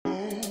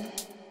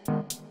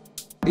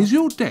Is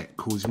your debt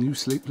causing you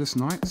sleepless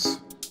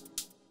nights?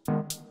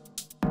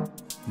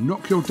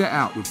 Knock your debt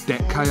out with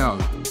Debt KO.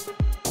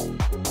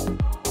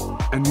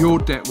 And your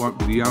debt won't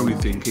be the only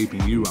thing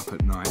keeping you up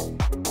at night.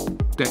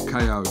 Debt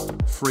KO,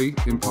 free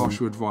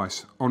impartial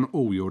advice on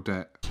all your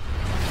debt.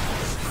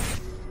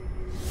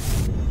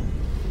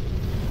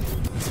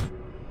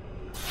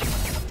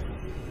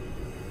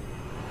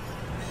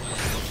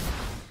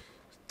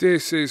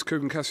 This is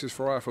KUGAN CASSIUS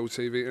for IFL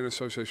TV in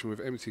association with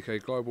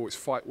MTK Global. It's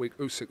Fight Week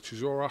Usyk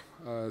Chisora.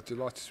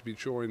 Delighted to be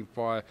joined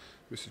by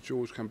Mr.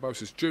 George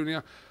Kambosos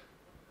Jr.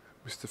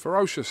 Mr.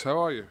 Ferocious, how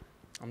are you?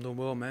 I'm doing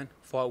well, man.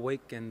 Fight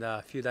week and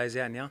a few days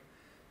out now,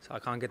 so I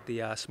can't get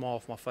the smile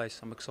off my face.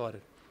 I'm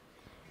excited.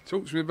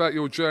 Talk to me about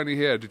your journey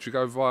here. Did you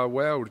go via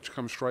where or did you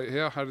come straight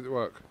here? How did it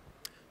work?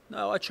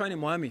 No, I train in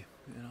Miami.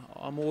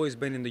 I'm always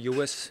been in the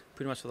US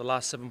pretty much for the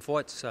last 7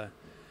 fights. So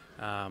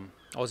I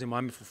was in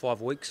Miami for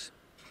 5 weeks.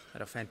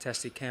 Had a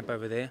fantastic camp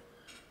over there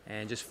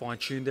and just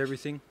fine-tuned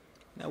everything.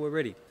 Now we're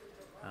ready.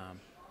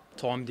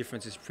 Time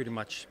difference is pretty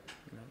much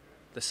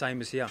the same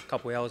as here, a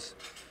couple hours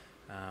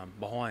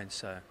behind.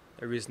 So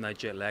there is no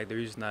jet lag. There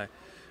is no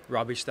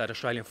rubbish that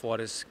Australian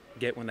fighters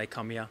get when they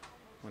come here,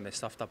 when they're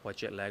stuffed up by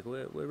jet lag.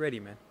 We're ready,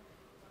 man.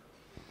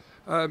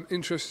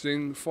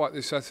 Interesting fight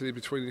this Saturday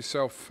between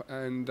yourself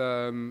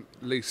and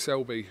Lee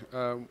Selby.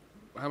 How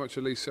much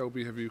of Lee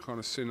Selby have you kind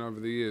of seen over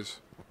the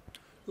years?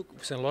 Look,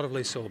 we've seen a lot of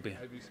Lee Selby.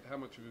 How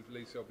much of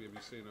Lee Selby have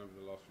you seen over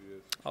the last few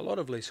years? A lot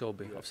of Lee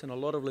Selby. Yeah. I've seen a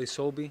lot of Lee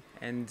Selby,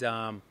 and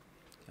I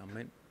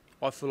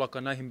feel like I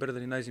know him better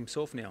than he knows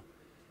himself now.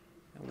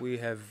 We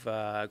have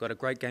got a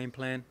great game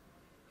plan,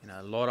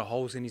 a lot of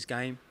holes in his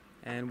game,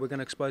 and we're going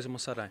to expose him on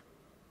Saturday.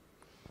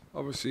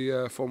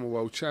 Obviously, former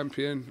world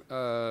champion,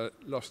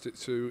 lost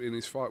it in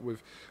his fight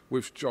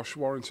with Josh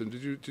Warrington.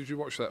 Did you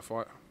watch that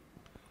fight?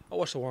 I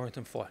watched the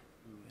Warrington fight,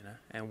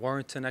 and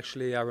Warrington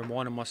actually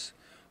reminded us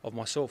of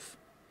myself.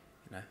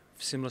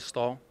 Similar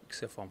style,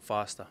 except for I'm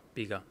faster,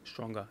 bigger,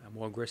 stronger, and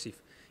more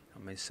aggressive.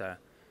 So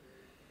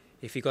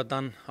if he got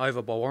done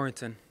over by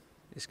Warrington,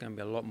 it's going to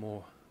be a lot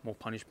more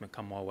punishment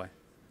come my way.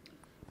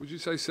 Would you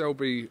say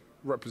Selby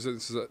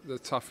represents the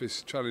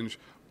toughest challenge,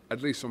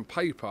 at least on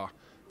paper,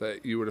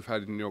 that you would have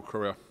had in your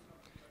career?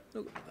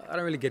 Look, I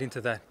don't really get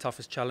into that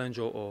toughest challenge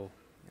or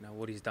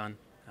what he's done.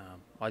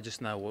 I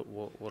just know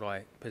what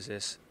I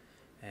possess,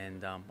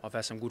 and I've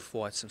had some good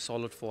fights, some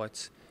solid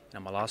fights.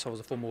 My last fight was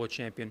a former world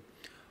champion.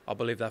 I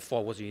believe that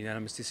fight was a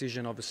unanimous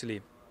decision.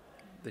 Obviously,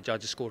 the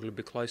judges scored a little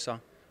bit closer,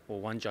 or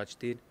one judge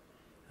did.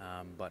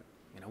 But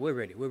we're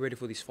ready. We're ready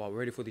for this fight. We're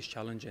ready for this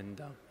challenge,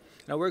 and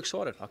we're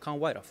excited. I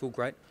can't wait. I feel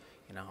great.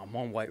 I'm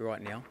on weight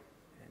right now,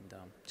 and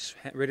just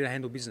ready to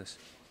handle business.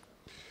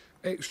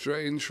 Extra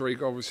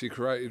intrigue, obviously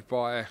created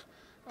by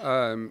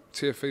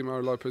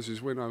Teofimo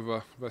Lopez's win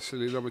over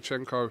Vasily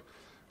Lomachenko,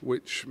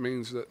 which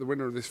means that the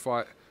winner of this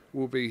fight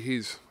will be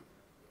his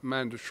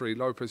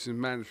Lopez's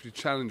mandatory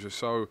challenger.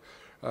 So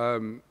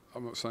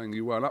I'm not saying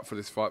you weren't up for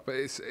this fight, but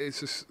it's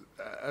just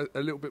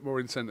a little bit more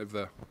incentive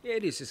there. Yeah,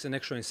 it is. It's an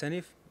extra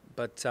incentive,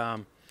 but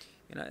that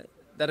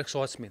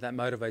excites me. That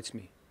motivates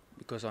me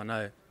because I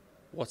know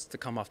what's to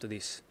come after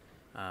this.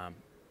 And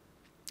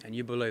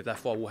you believe that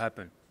fight will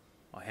happen.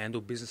 I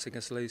handle business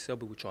against Lee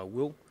Selby, which I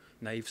will.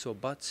 No ifs or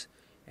buts.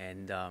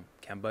 And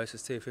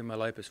Kambosos, Teofimo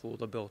Lopez for all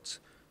the belts.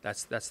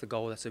 That's the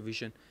goal. That's the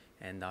vision.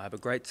 And I have a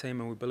great team,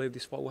 and we believe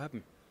this fight will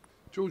happen.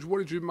 George, what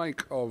did you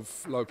make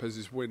of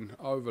Lopez's win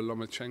over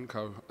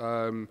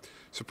Lomachenko?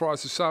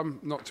 Surprised to some,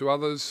 not to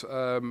others.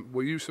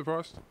 Were you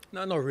surprised?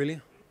 No, not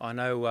really. I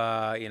know,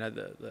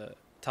 the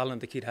talent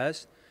the kid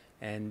has,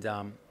 and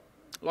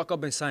like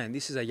I've been saying,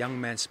 this is a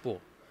young man's sport.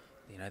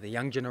 The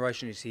young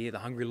generation is here. The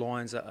hungry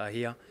lions are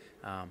here.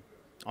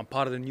 I'm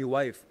part of the new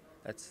wave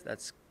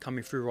that's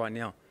coming through right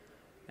now.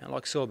 And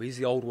like Selby, he's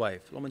the old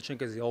wave.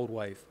 Lomachenko is the old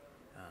wave.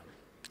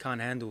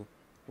 Can't handle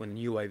when the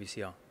new wave is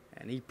here.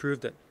 And he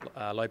proved it,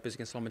 Lopez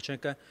against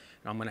Lomachenko, and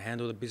I'm going to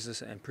handle the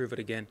business and prove it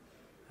again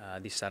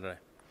this Saturday.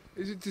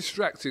 Is it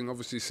distracting,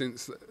 obviously,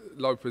 since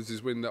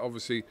Lopez's win, that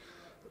obviously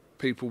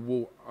people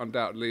will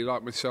undoubtedly,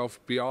 like myself,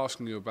 be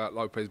asking you about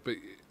Lopez, but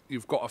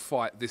you've got a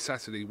fight this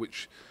Saturday,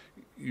 which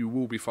you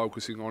will be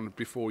focusing on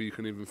before you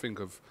can even think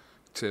of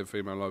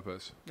Teofimo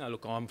Lopez? No,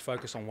 look, I'm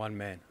focused on one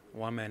man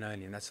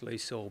only, and that's Lee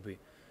Selby.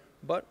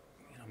 But,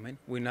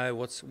 we know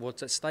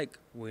what's at stake.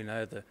 We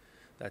know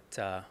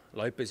that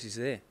Lopez is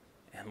there.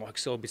 And like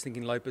Selby's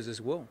thinking Lopez as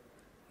well.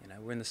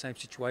 We're in the same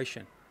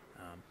situation.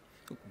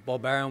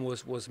 Bob Arum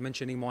was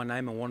mentioning my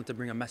name and wanted to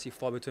bring a massive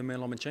fight between me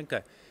and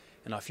Lomachenko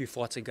a few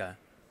fights ago.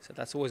 So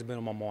that's always been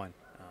on my mind.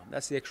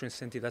 That's the extra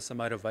incentive, that's the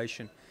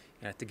motivation,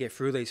 to get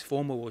through these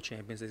former world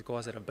champions, these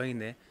guys that have been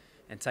there,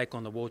 and take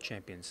on the world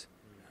champions.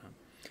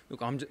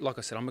 Look, like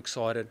I said, I'm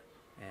excited.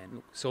 And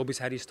look, Selby's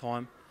had his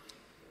time.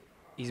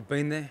 He's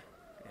been there,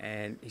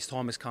 and his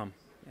time has come,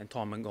 and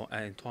time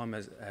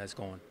has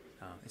gone.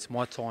 It's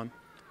my time.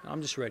 I'm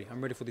just ready.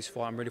 I'm ready for this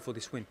fight. I'm ready for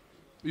this win.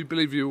 You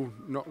believe you'll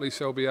knock Lee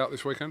Selby out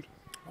this weekend?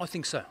 I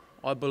think so.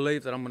 I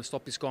believe that I'm going to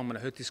stop this guy. I'm going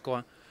to hurt this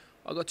guy.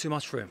 I've got too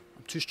much for him.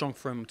 I'm too strong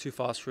for him. I'm too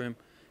fast for him.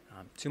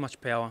 Too much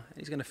power.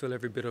 He's going to feel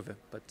every bit of it.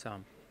 But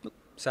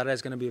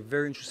Saturday's going to be a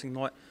very interesting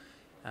night.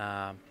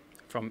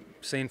 From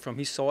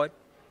his side,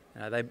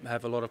 they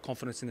have a lot of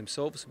confidence in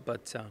themselves,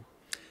 but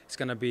it's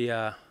going to be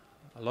a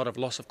lot of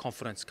loss of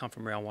confidence come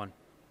from round one.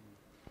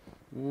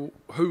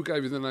 Who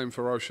gave you the name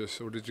Ferocious,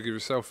 or did you give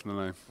yourself the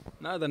name?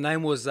 No, the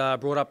name was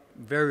brought up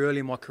very early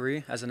in my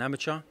career as an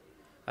amateur.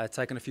 I had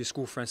taken a few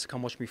school friends to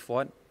come watch me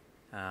fight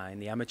in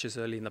the amateurs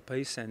early in the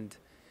piece, and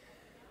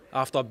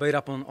after I beat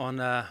up on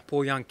a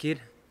poor young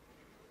kid,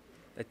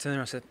 they turned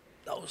around and said,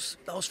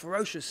 that was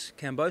Ferocious,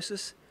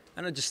 Kambosos,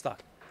 and it just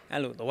stuck.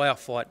 And look, the way I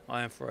fight,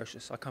 I am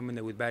ferocious. I come in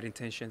there with bad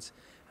intentions.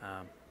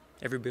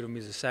 Every bit of me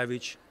is a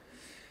savage.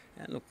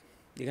 And look,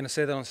 you're going to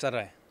see that on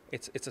Saturday.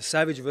 It's a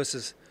savage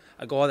versus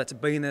a guy that's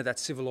been there,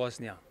 that's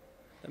civilised now.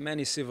 The man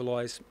is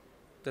civilised.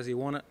 Does he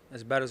want it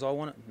as bad as I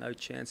want it? No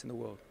chance in the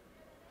world.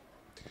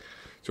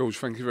 George,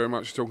 thank you very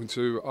much for talking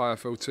to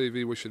IFL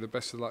TV. Wish you the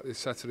best of luck this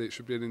Saturday. It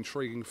should be an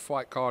intriguing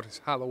fight card.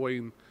 It's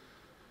Halloween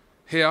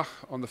here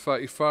on the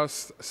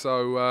 31st.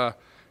 So,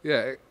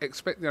 yeah,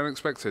 expect the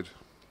unexpected.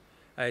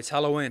 Hey, it's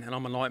Halloween and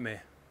I'm a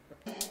nightmare.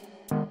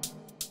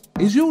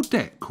 Is your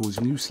debt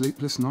causing you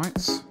sleepless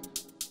nights?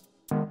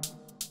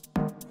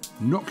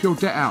 Knock your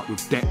debt out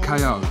with Debt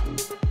KO.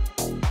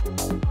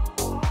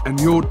 And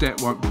your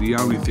debt won't be the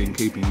only thing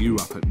keeping you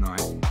up at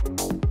night.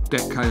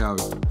 Debt KO,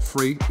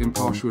 free,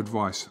 impartial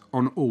advice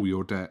on all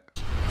your debt.